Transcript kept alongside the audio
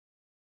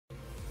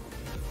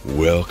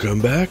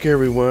Welcome back,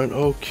 everyone.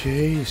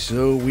 Okay,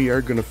 so we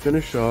are going to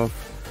finish off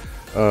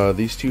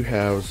these two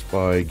halves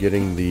by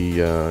getting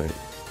the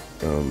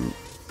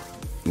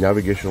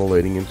navigational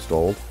lighting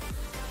installed,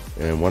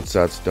 and once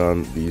that's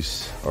done,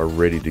 these are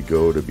ready to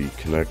go to be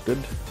connected.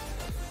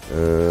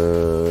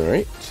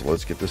 Alright, so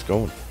let's get this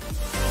going.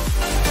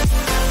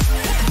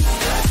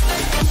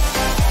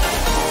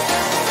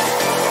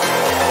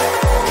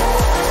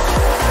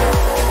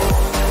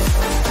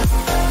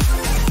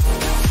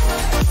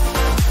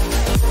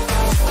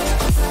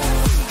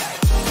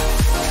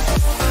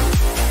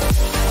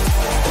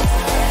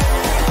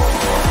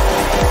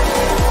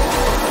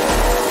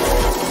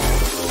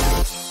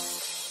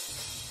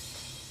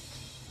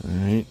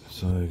 Alright,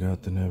 so I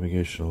got the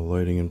navigational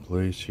lighting in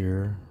place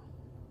here.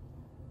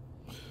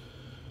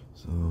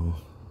 So,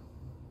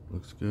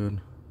 looks good.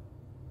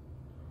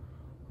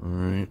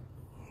 Alright,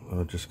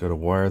 I just got to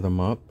wire them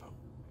up.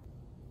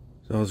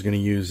 So I was going to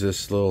use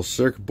this little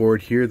circuit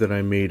board here that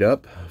I made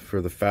up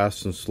for the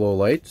fast and slow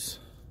lights.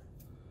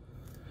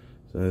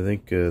 So I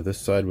think this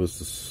side was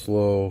the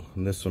slow,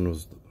 and this one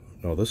was,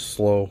 no, this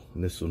slow,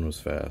 and this one was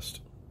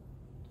fast.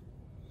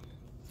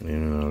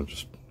 And I'll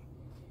just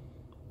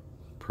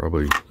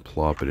probably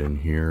plop it in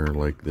here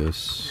like this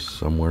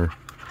somewhere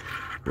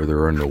where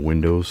there are no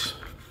windows.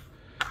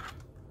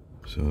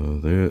 So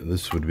there,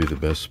 this would be the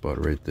best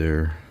spot right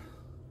there.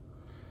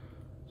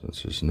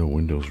 Since there's no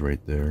windows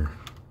right there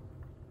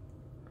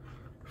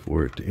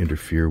for it to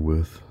interfere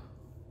with.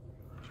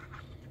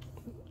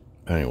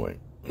 Anyway.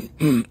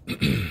 Alright,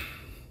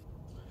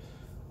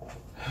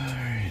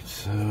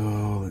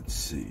 so let's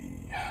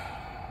see.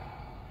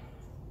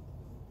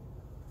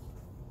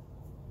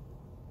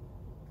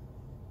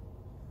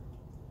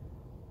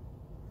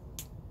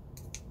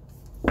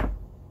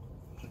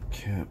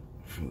 Cap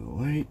for the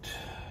light,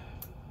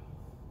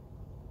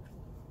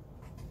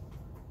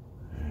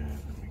 and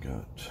then we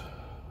got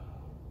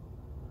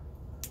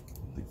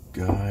the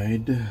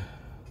guide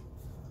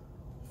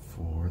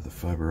for the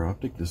fiber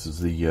optic. This is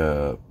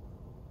the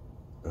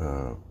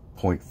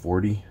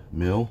 0.40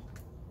 mil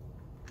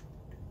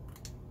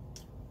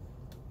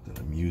that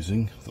I'm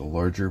using, the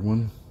larger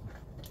one.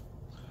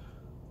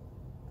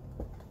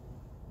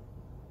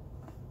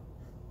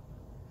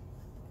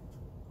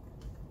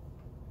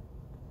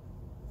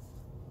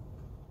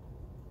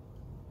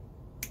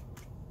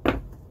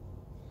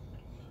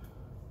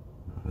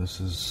 This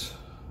is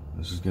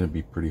going to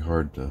be pretty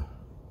hard to,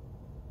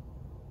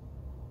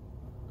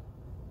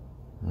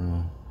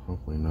 well,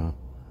 hopefully not.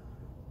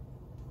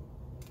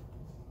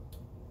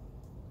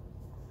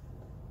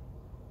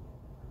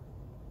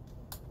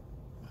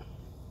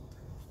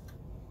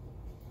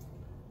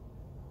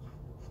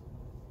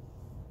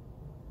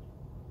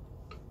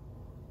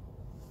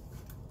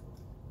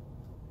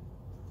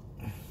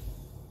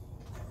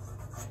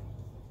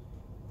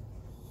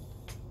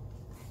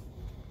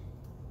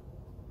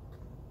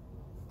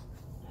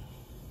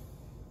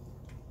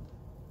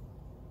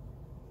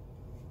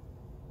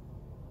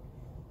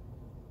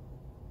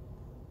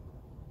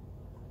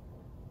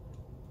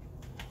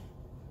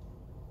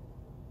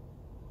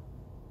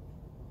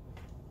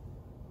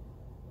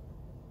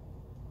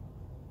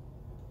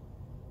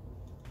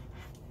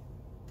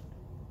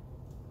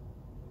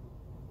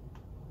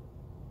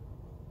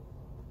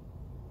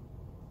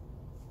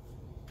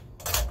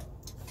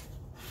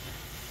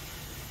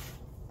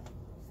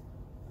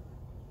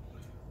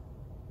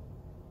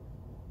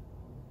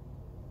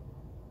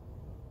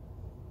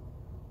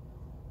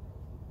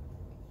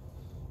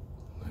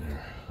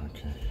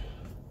 Okay,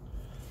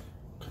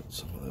 cut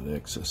some of that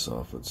excess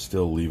off, but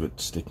still leave it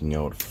sticking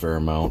out a fair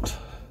amount.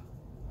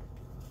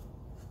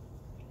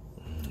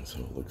 So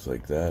it looks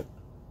like that.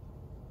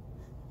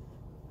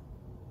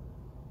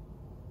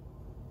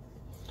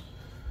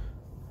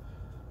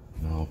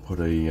 Now I'll put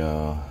a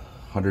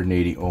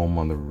 180 ohm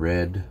on the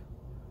red,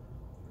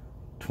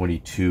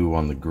 22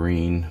 on the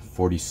green,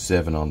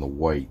 47 on the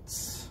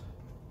whites.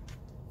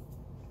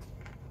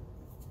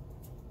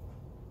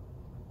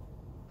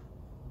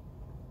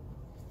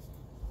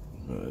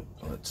 But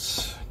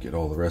let's get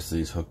all the rest of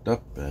these hooked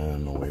up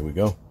and away we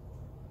go.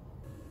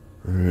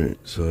 Alright,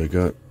 so I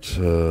got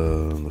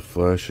the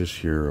flashes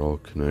here all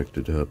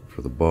connected up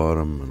for the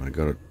bottom, and I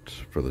got it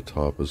for the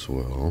top as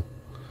well.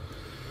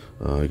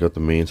 I got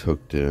the mains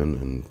hooked in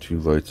and two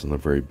lights on the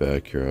very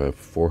back here. I have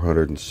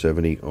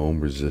 470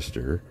 ohm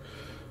resistor.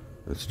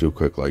 Let's do a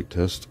quick light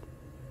test.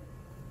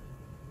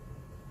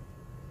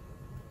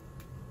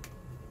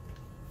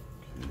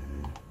 Okay,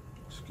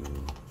 let's go.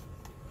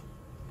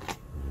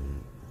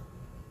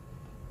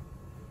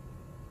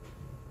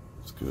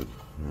 That's good.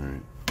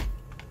 Alright.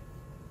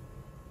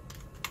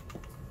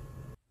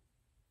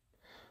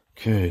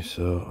 Okay,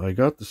 so I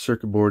got the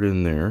circuit board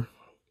in there.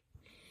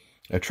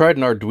 I tried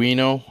an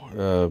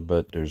Arduino,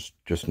 but there's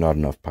just not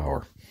enough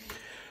power.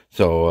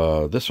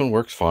 So this one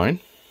works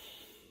fine.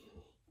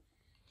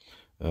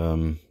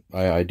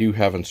 I do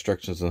have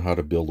instructions on how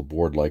to build a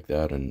board like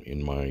that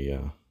in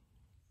my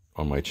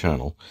on my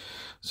channel.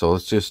 So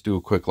let's just do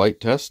a quick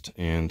light test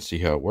and see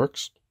how it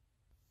works.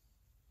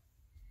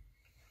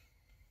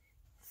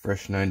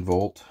 fresh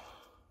 9-volt.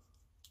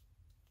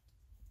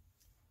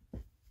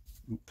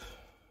 Oop.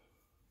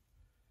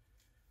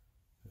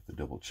 Have to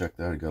double check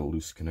that. I got a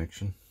loose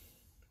connection.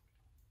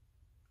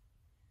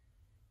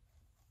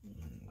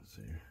 Let's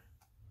see.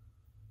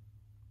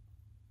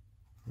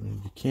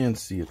 You can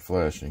see it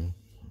flashing.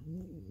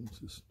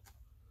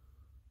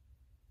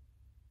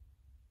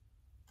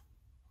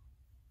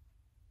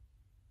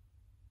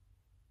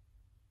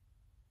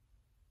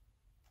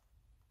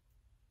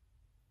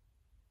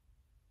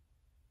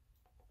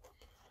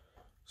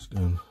 It's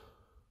good.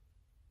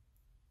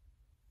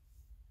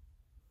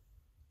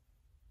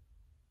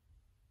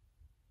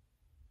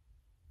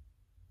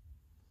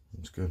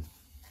 It's good.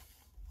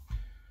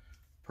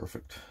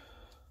 Perfect.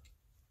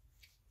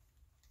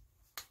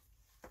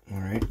 All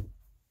right.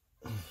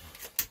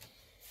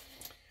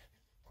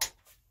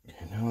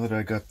 Now that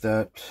I got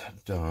that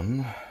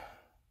done,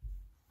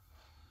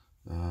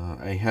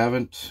 I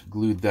haven't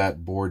glued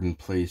that board in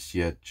place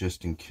yet,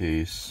 just in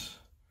case.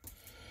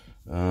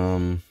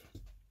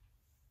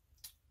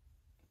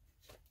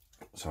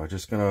 So I'm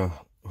just gonna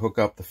hook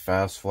up the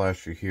fast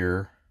flasher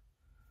here,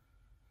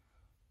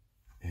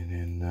 and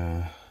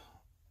then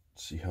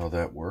see how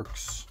that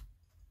works.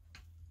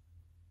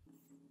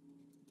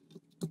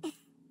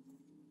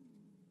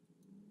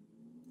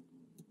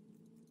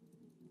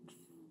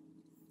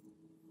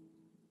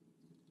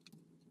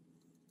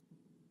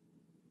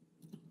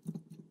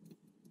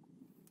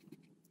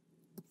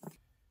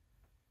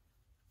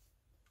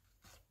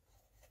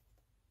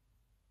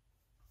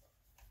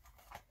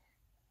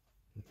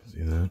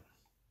 See that?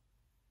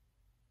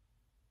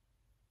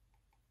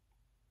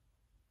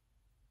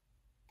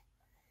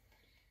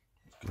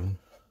 Good.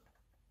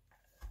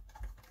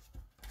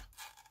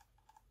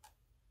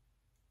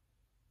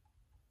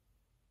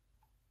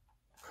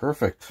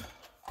 Perfect.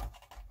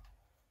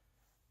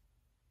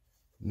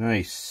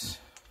 Nice.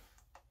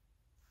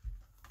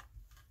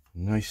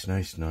 Nice,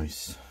 nice,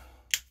 nice.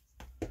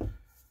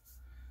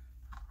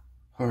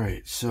 All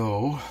right,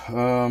 so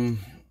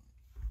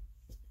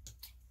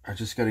I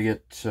just got to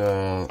get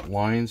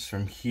lines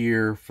from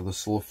here for the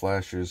slow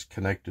flashers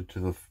connected to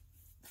the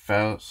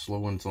fast slow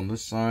ones on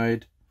this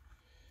side.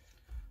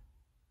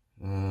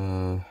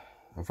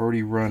 I've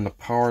already run the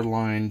power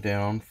line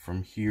down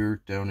from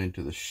here down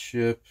into the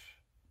ship.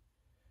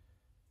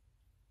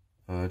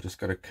 Just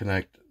got to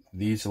connect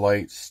these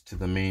lights to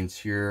the mains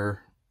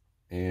here,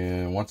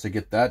 and once I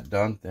get that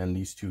done, then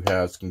these two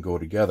halves can go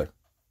together.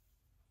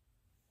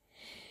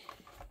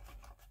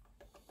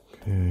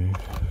 Okay,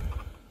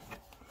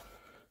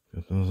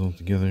 got those all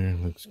together.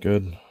 Looks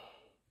good.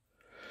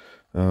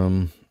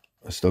 I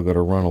still got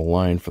to run a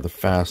line for the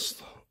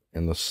fast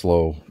and the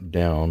slow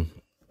down,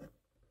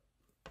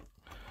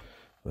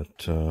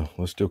 but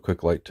let's do a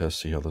quick light test,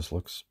 see how this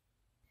looks.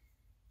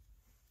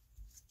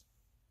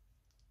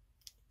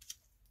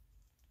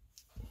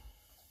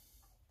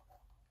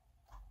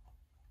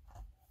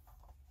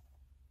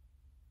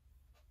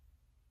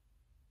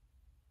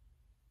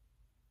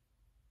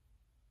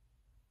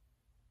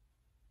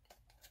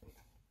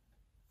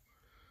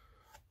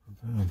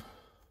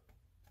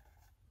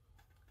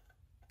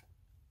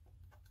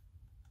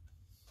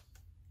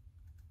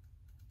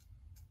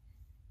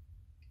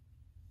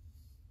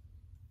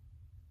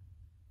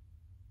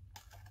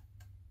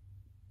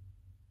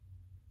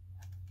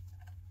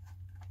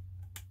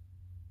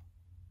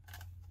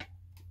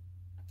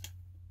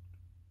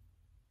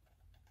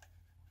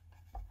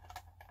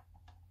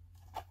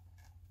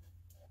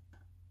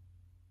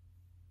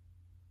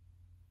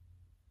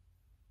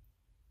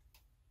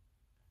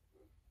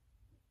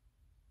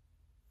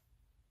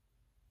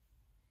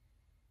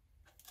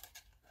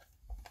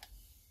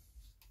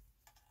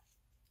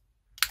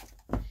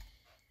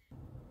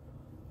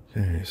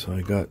 Okay, so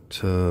I got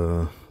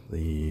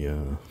the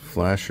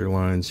flasher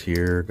lines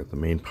here, got the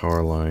main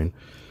power line,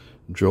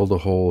 drilled a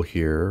hole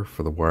here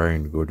for the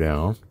wiring to go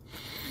down,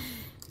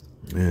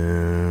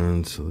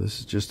 and so this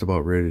is just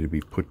about ready to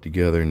be put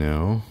together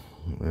now,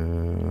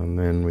 and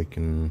then we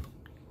can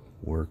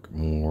work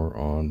more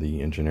on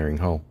the engineering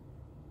hull.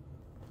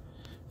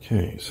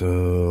 Okay,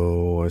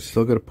 so I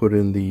still got to put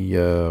in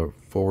the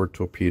forward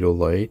torpedo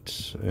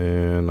light,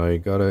 and I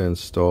got to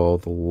install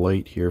the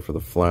light here for the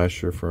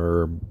flasher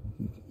for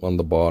on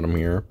the bottom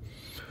here,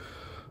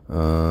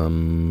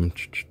 and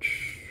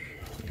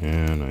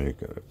I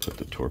got to put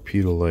the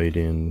torpedo light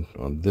in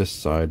on this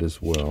side as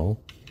well.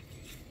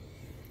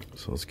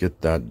 So let's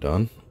get that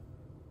done.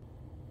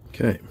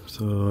 Okay,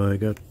 so I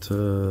got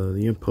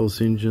the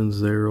impulse engines,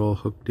 they're all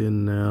hooked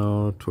in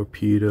now,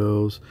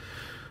 torpedoes,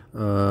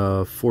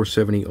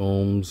 470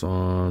 ohms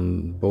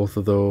on both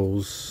of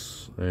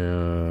those,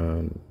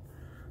 and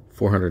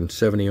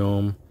 470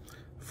 ohm,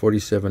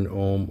 47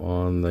 ohm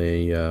on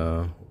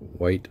the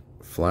white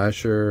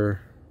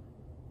flasher.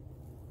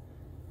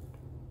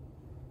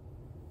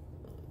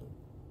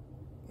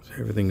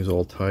 Everything is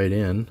all tied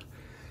in,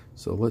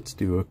 so let's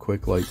do a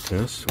quick light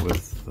test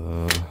with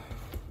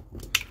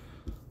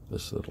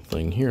this little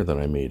thing here that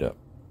I made up.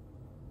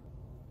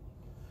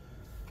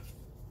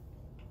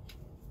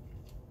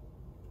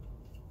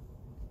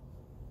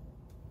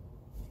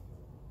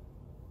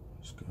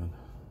 looks good.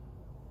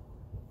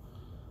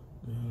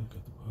 Yeah,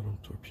 got the bottom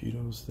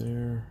torpedoes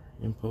there,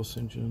 impulse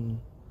engine,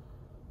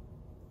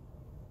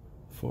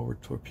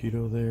 forward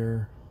torpedo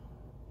there.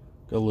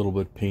 Got a little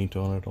bit of paint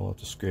on it. I'll have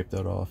to scrape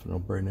that off and I'll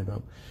brighten it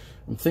up.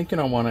 I'm thinking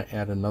I want to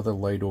add another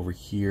light over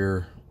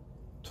here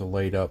to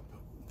light up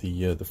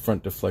the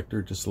front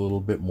deflector just a little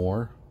bit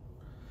more.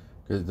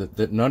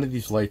 Because none of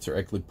these lights are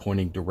actually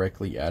pointing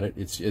directly at it.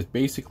 It's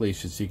basically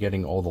just you're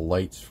getting all the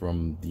lights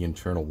from the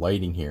internal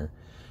lighting here.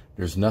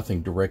 There's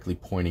nothing directly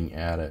pointing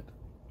at it.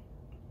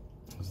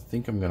 I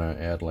think I'm gonna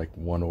add like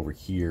one over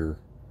here,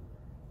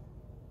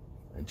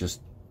 and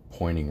just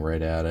pointing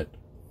right at it.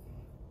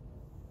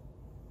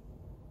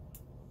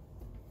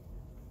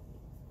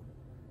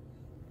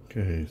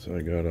 Okay, so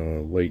I got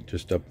a light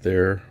just up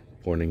there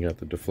pointing at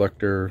the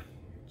deflector.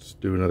 Let's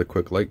do another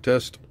quick light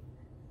test.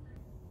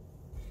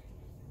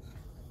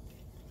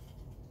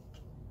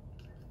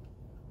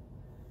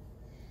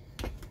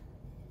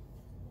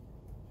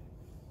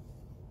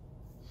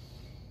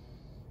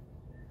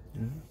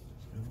 Yeah,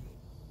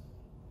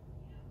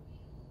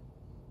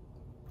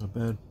 not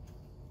bad.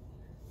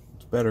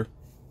 It's better.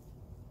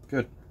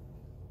 Good.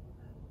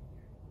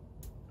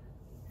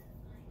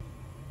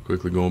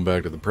 Quickly going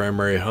back to the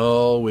primary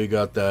hull, we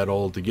got that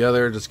all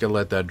together. Just gotta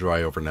let that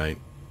dry overnight.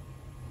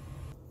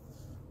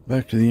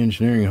 Back to the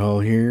engineering hull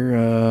here.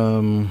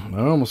 I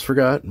almost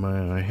forgot.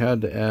 I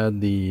had to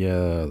add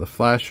the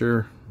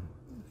flasher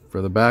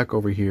for the back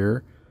over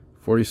here,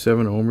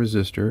 47 ohm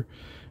resistor,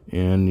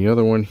 and the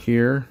other one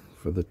here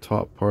for the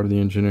top part of the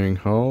engineering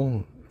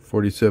hull,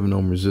 47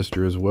 ohm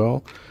resistor as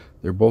well.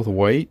 They're both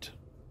white.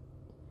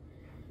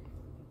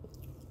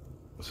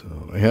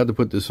 So I had to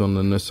put this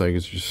on this side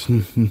because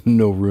there's just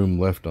no room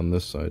left on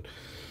this side.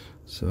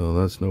 So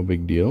that's no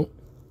big deal.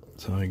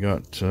 So I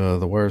got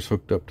the wires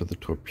hooked up to the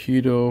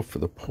torpedo for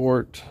the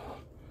port.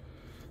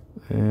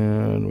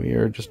 And we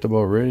are just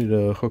about ready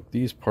to hook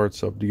these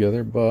parts up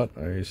together, but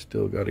I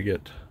still got to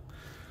get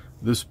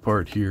this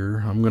part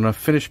here. I'm going to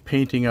finish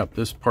painting up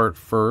this part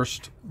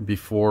first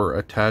before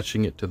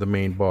attaching it to the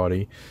main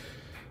body.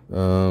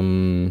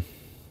 It's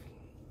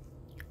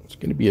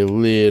going to be a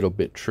little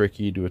bit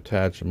tricky to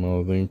attach them.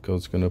 I think I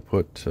was going to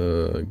put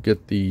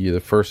get the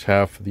first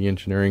half of the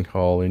engineering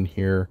hull in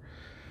here,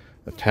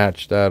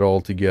 attach that all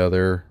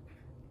together,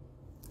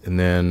 and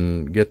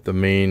then get the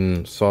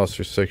main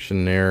saucer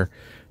section there,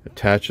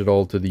 attach it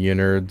all to the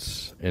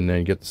innards, and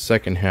then get the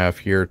second half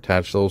here,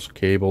 attach those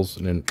cables,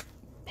 and then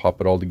pop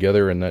it all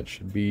together, and that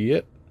should be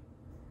it.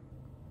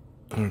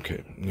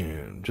 Okay,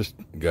 yeah, just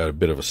got a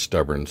bit of a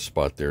stubborn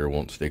spot there. It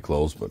won't stay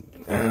closed, but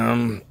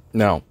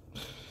now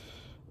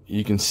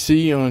you can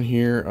see on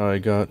here I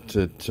got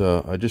it.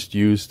 I just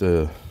used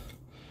a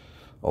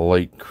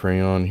light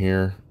crayon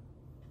here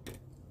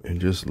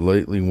and just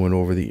lightly went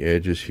over the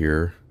edges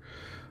here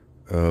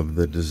of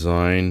the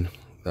design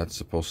that's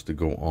supposed to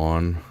go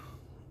on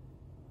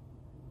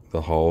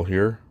the hull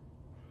here.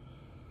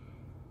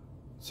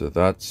 So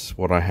that's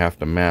what I have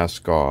to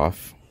mask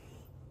off.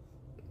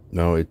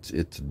 Now it's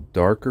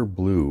darker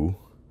blue.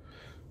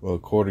 Well,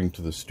 according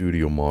to the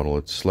studio model,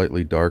 it's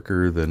slightly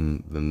darker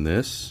than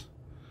this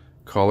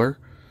color.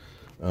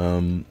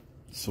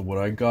 So what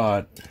I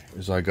got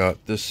is I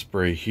got this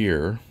spray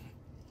here,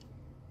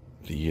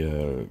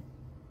 the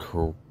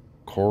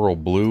coral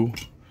blue,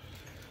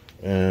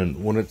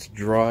 and when it's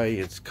dry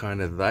it's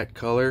kind of that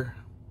color.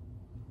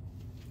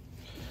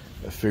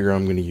 I figure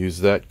I'm going to use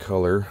that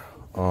color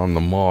on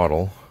the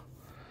model.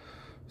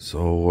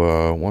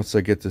 So once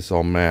I get this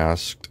all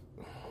masked,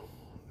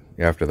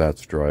 after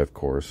that's dry of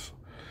course,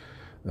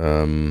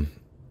 then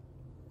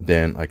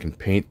I can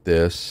paint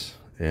this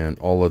and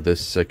all of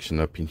this section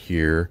up in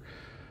here,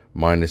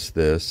 minus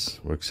this,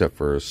 except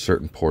for a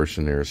certain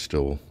portion there is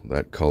still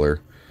that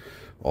color.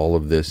 All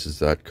of this is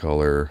that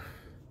color,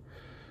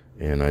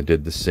 and I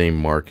did the same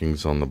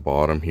markings on the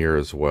bottom here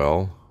as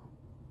well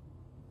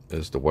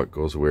as to what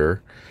goes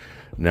where.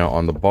 Now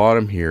on the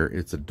bottom here,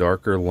 it's a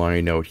darker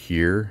line out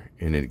here,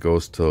 and it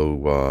goes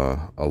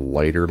to a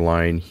lighter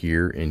line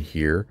here and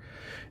here,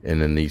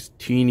 and then these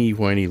teeny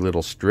whiny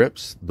little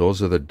strips,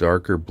 those are the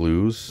darker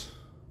blues.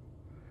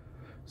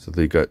 So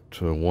they got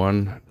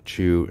 1,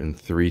 2, and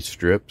 3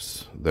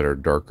 strips that are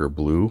darker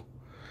blue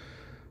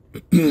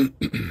to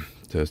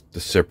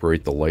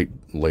separate the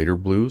lighter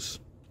blues.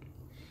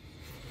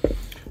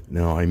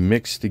 Now I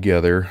mixed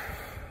together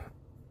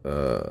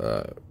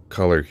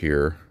color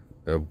here,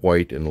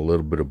 white and a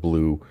little bit of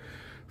blue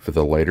for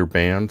the lighter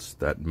bands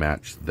that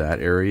match that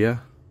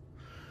area,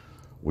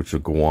 which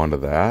will go on to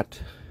that.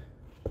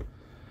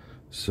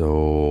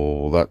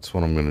 So that's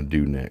what I'm going to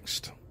do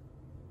next.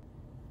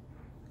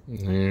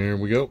 There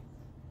we go.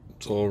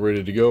 It's all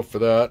ready to go for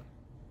that.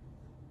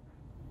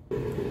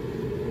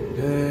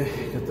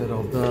 Okay, got that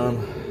all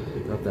done.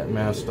 Got that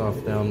masked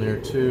off down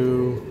there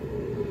too.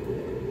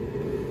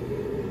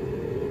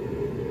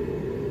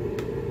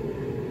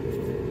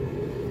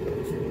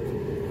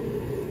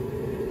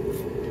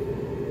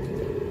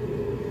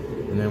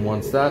 And then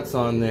once that's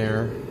on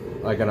there,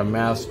 I gotta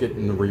mask it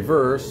in the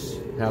reverse,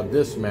 have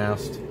this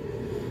masked,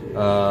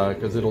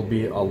 because it'll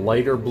be a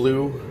lighter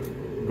blue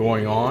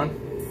going on.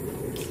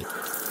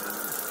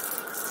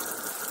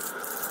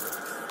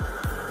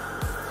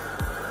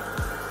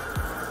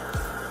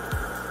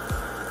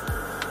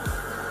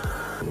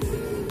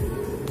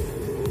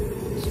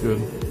 It's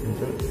good.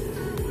 Okay.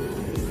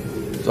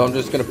 So I'm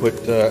just going to put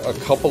a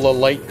couple of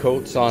light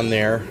coats on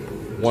there.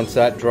 Once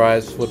that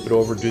dries, flip it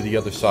over, do the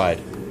other side.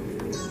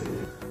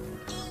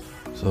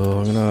 So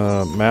I'm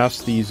gonna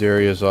mask these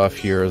areas off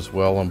here as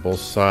well on both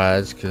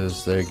sides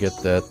because they get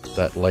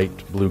that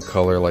light blue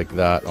color like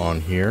that on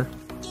here.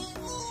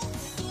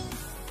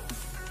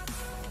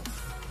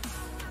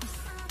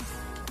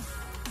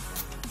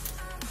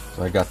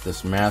 So I got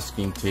this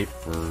masking tape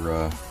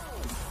for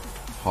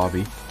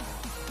hobby.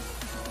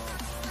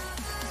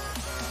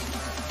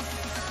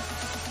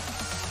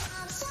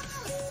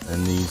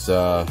 And these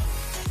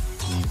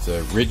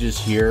ridges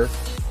here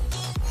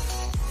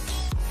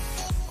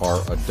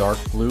are a dark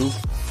blue.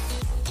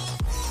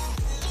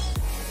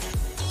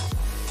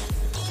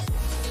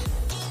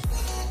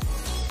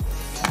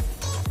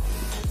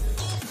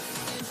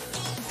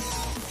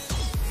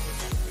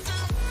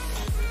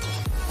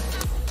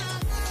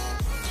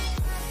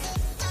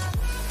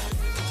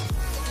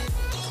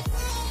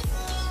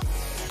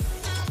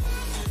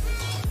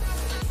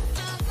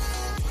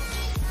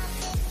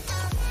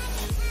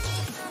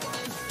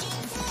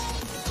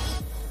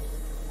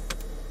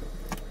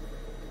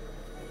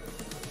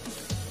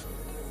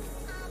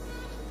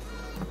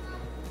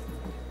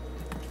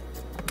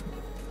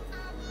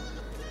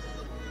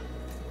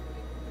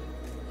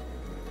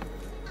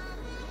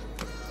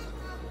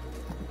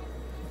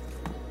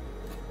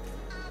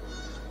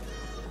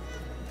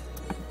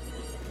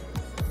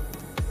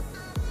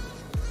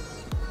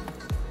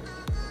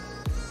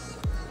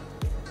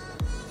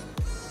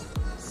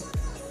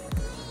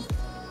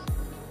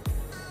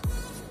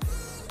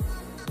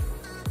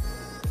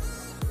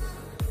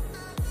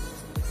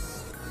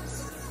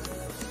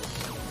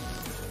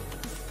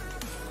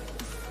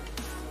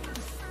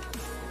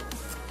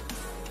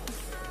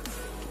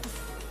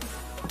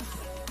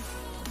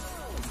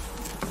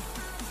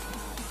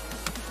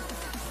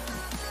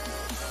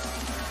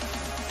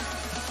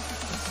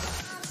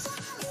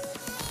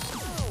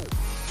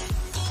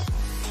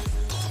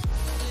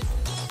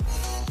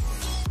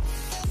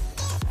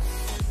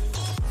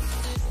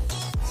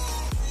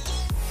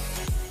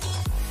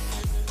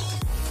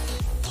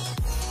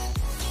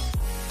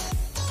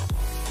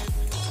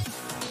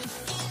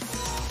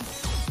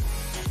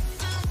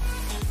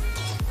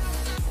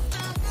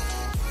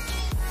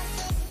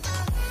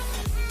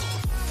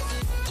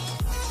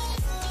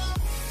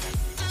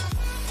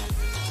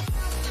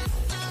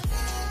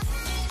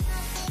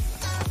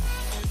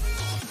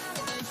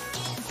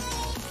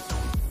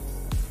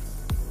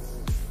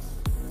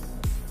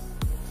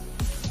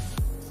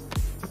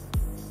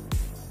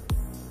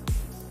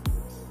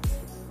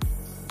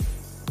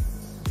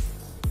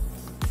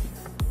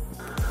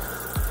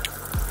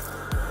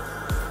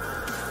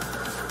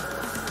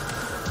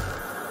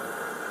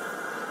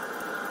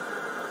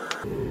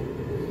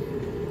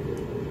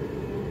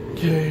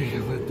 Okay,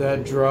 let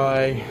that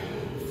dry,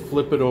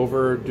 flip it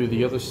over, do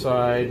the other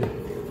side. And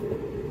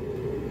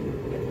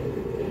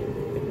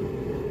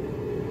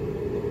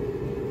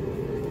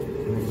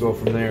we'll go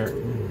from there.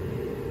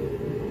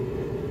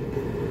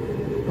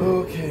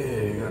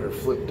 Okay, got her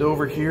flipped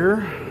over here.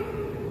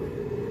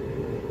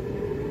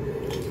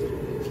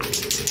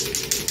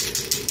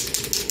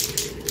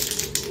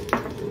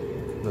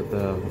 But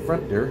the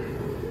front there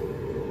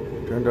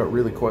turned out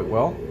really quite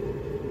well.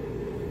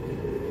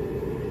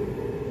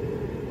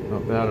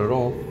 Not bad at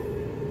all.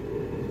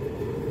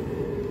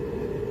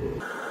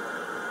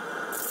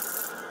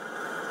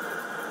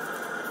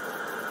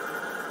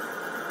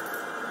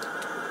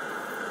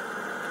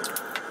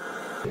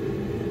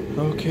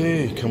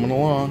 Okay, coming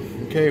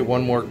along. Okay,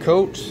 one more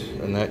coat,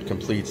 and that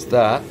completes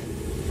that.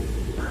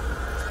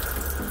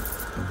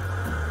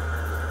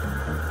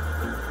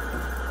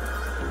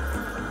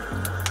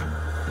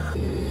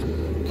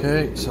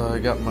 Okay, so I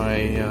got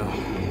my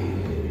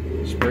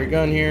spray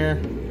gun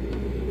here.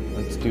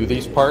 Let's do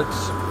these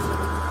parts.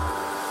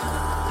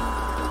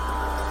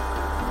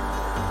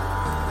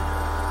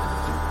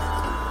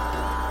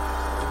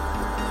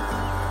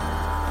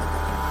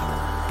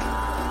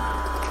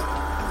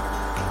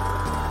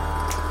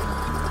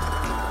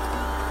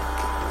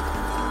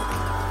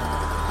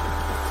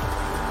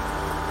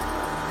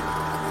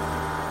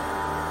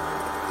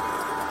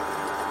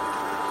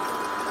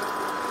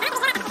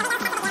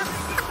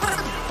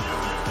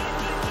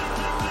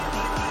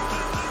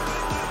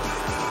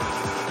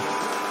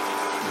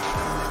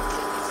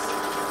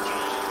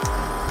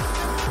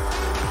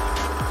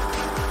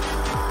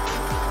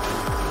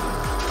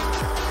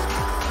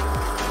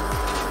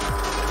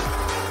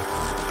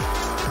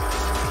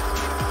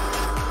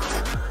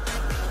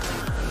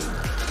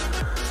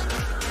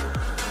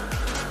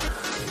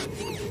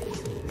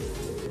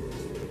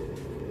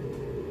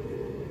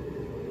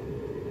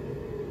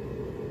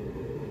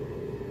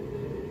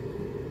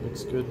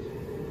 Looks good.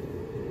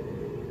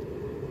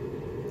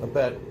 Not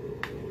bad.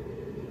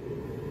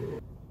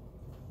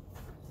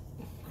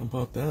 How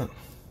about that?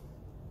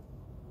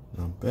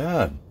 Not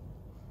bad.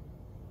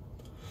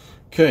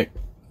 Okay,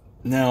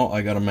 now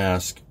I gotta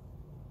mask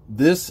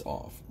this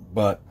off,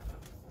 but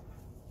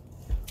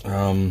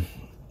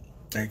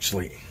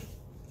actually,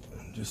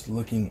 just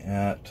looking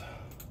at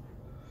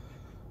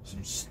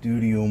some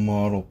studio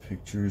model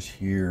pictures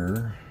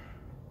here.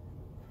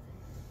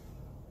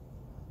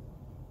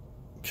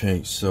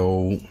 Okay,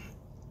 so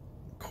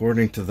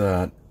according to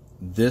that,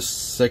 this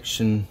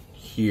section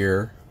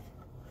here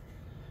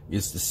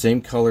is the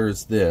same color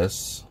as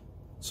this,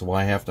 so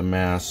I have to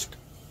mask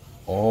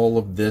all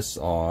of this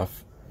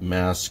off,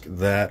 mask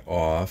that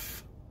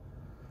off,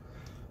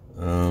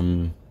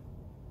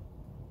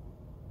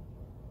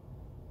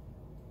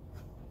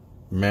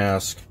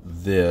 mask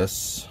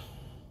this,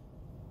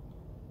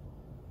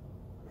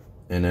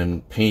 and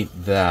then paint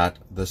that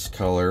this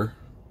color.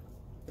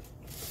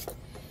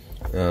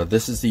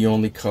 This is the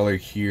only color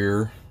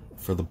here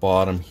for the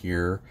bottom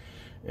here,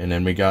 and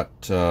then we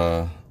got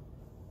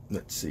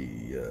let's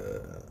see,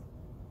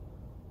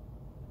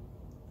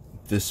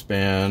 this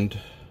band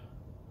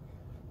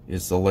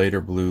is the lighter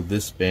blue,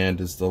 this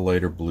band is the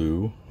lighter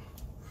blue.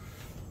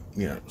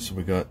 Yeah, so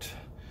we got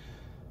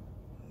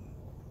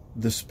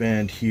this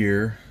band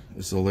here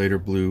is the lighter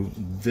blue,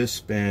 this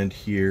band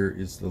here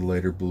is the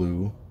lighter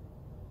blue,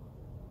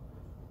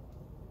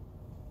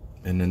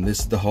 and then this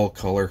is the hull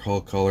color,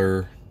 hull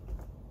color,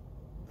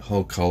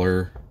 hull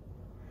color.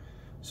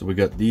 So we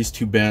got these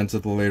two bands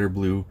of the lighter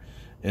blue,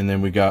 and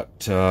then we got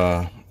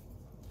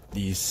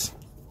these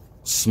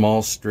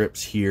small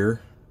strips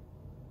here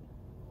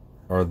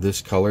are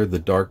this color, the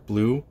dark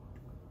blue.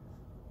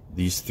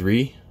 These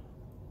three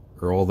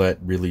are all that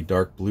really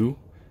dark blue.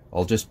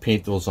 I'll just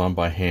paint those on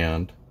by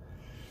hand.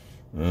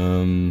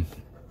 But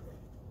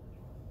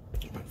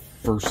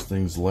first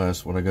things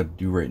last, what I got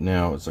to do right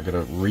now is I got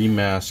to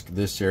remask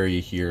this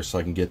area here so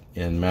I can get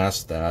and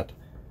mask that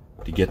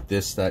to get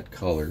that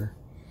color.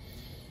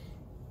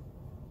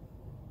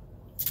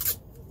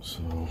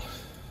 So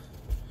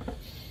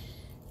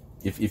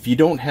if you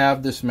don't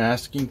have this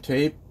masking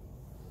tape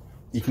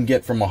you can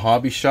get from a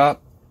hobby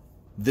shop,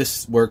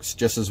 this works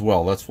just as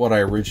well. That's what I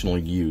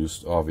originally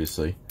used,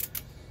 obviously.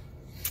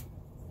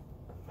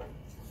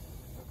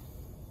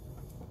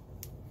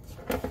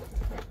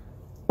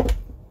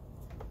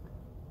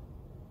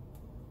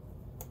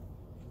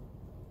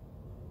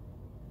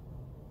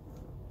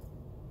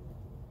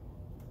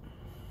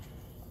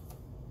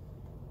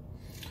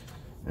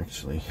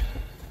 Actually,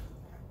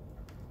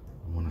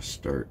 I want to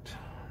start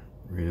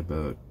right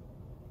about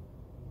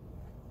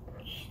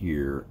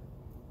here.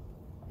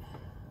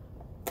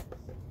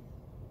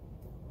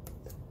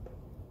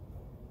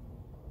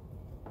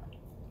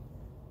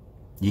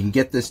 You can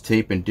get this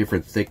tape in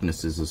different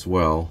thicknesses as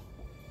well.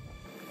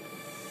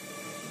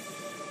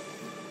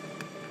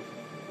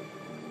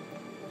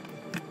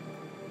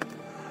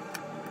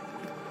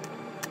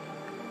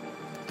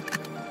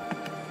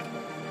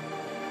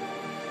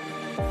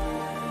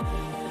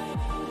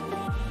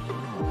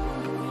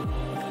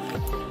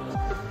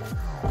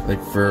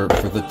 Like for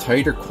the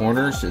tighter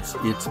corners, it's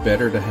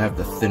better to have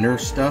the thinner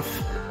stuff,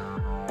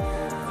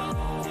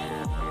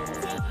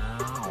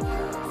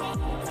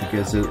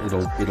 because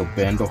it'll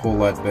bend a whole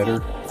lot better.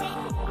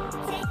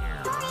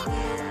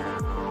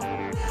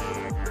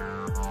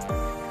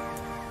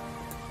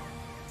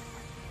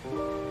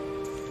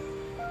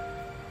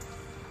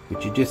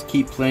 But you just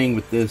keep playing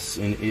with this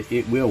and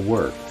it will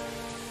work.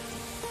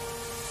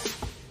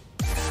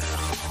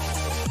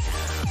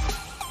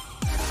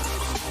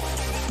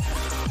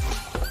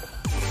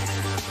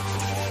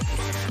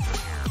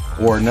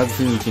 Or another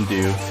thing you can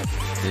do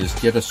is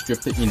get a strip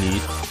that you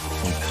need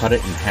and cut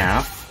it in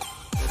half.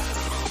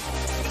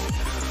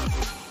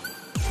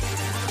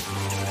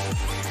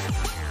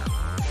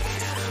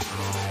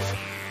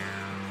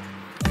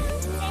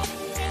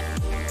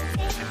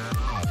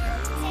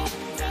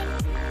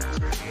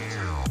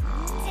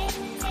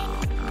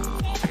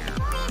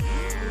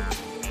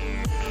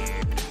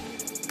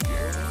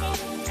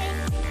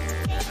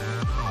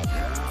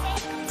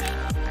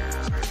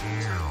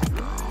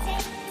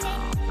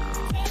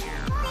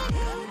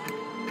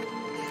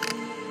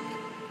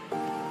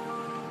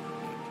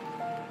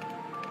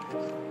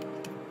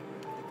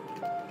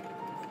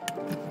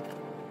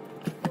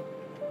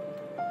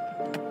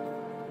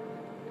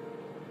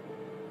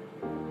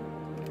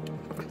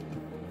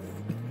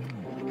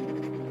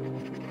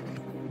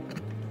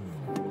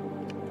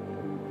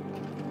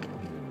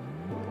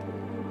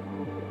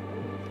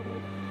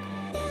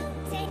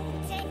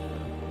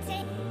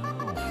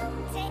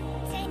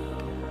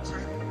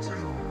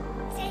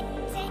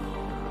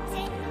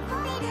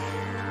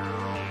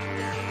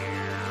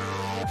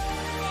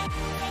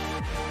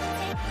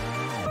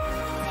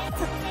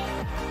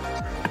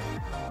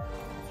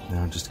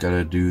 Now just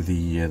gotta do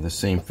the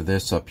same for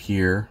this up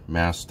here,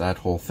 mask that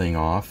whole thing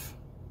off,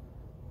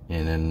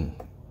 and then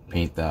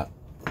paint that.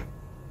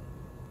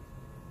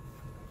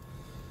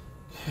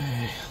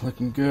 Okay,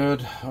 looking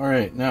good. All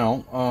right,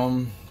 now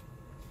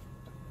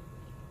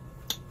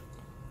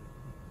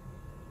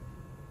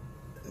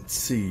let's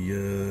see,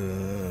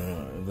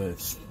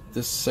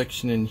 this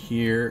section in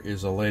here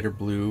is a lighter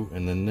blue,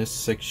 and then this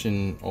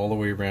section all the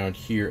way around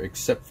here,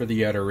 except for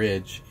the outer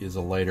edge, is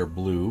a lighter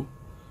blue.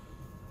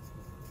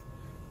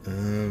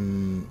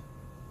 And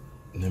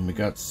then we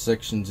got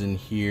sections in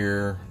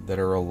here that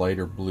are a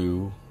lighter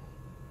blue.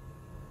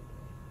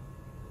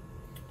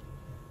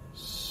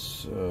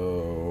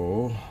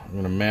 So I'm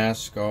going to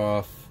mask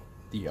off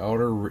the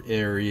outer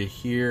area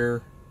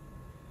here,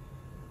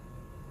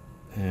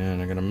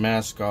 and I'm going to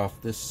mask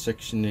off this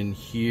section in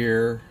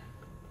here,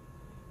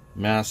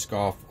 mask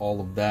off all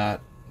of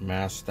that,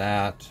 mask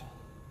that,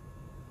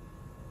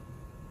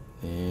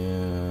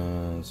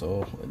 and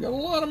so I got a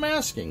lot of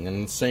masking,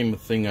 and the same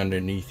thing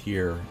underneath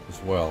here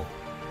as well.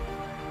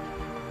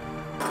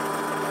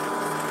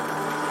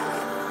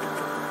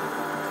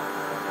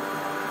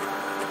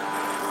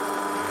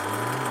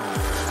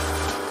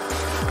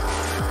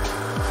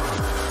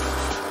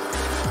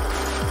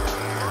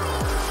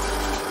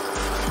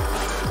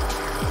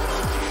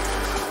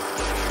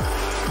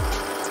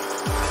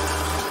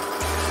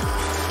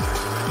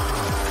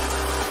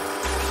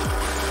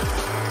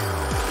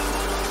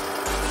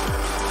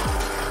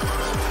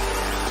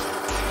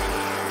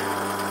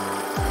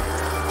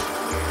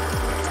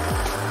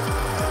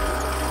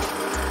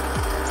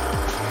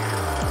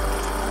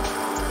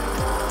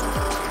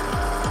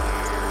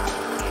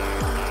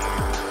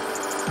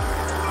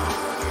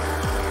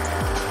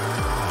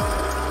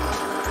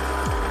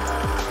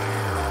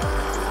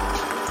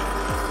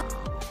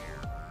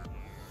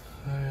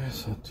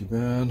 Not too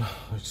bad.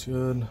 Looks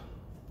good.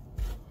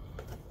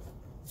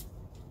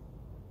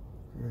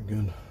 Very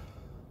good.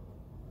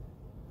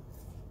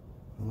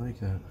 I like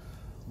that.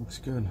 Looks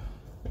good.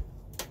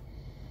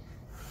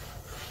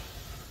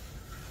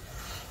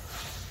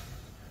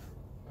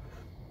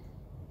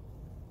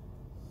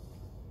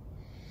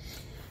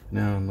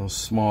 Now in those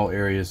small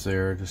areas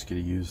there, just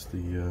going to use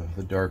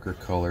the darker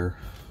color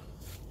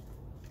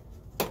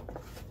to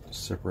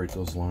separate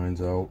those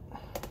lines out.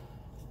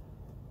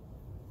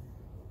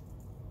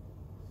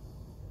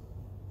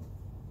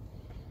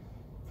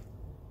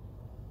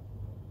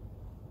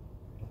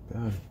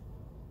 Bad.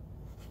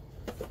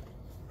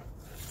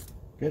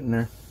 Getting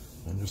there.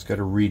 I just got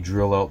to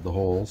re-drill out the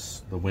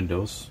holes, the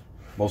windows,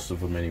 most of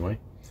them anyway,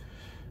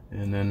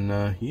 and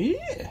then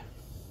yeah,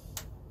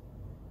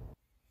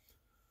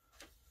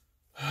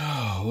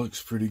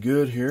 looks pretty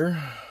good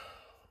here.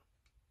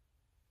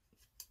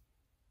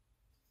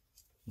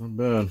 Not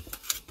bad.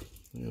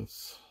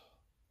 Yes,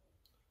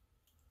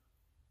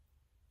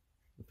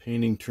 the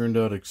painting turned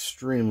out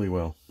extremely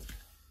well.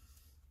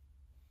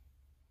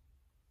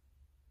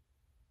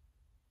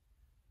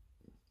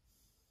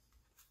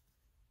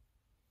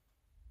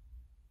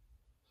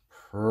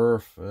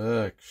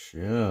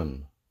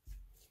 Perfection.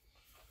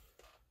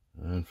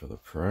 And for the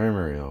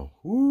primary, oh,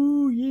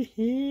 woo,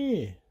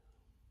 yeah.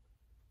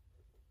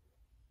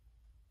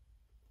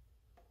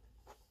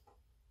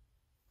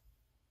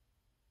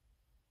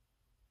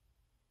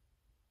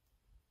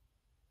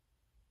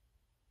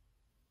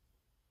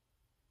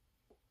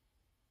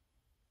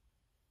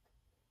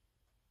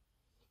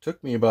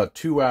 Took me about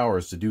 2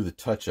 hours to do the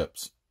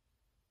touch-ups.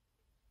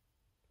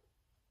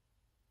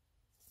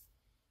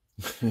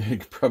 I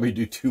could probably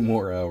do 2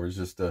 more hours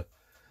just to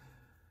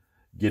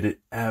get it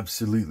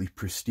absolutely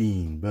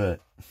pristine, but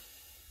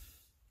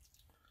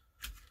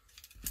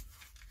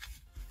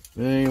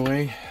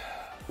anyway,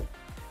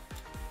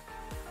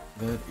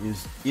 that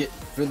is it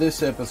for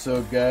this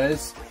episode,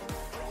 guys.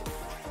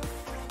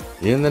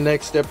 In the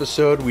next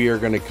episode, we are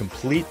going to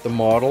complete the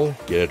model,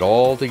 get it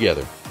all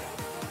together.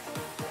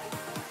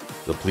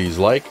 So please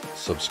like,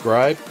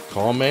 subscribe,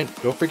 comment,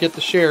 don't forget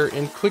to share,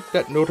 and click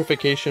that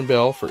notification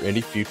bell for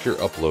any future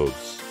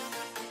uploads.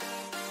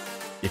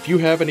 If you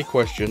have any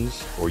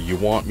questions, or you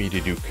want me to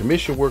do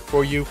commission work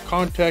for you,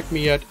 contact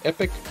me at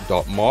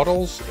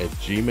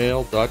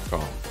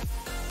epyc.models@gmail.com.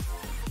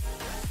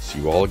 See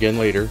you all again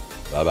later.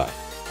 Bye-bye.